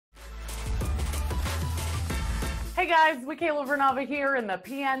Hey guys, Michaela Vernava here in the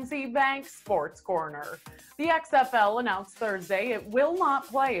PNC Bank Sports Corner. The XFL announced Thursday it will not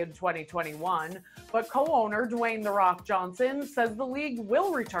play in 2021, but co-owner Dwayne The Rock Johnson says the league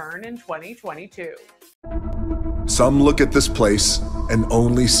will return in 2022. Some look at this place and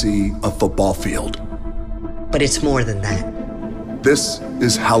only see a football field. But it's more than that. This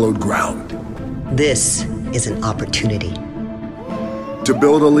is hallowed ground. This is an opportunity. To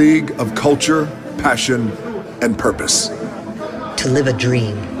build a league of culture, passion, and purpose. To live a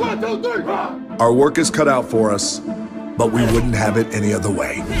dream. 1, 2, 3. Our work is cut out for us, but we wouldn't have it any other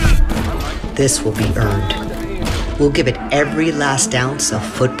way. This will be earned. We'll give it every last ounce of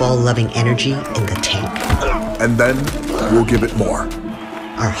football-loving energy in the tank. And then we'll give it more.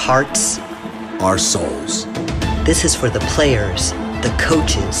 Our hearts. Our souls. This is for the players, the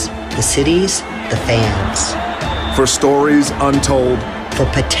coaches, the cities, the fans. For stories untold. For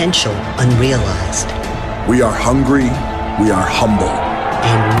potential unrealized. We are hungry, we are humble.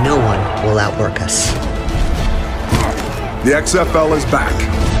 And no one will outwork us. The XFL is back.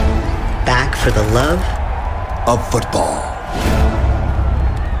 Back for the love of football.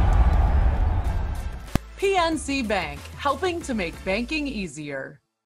 PNC Bank, helping to make banking easier.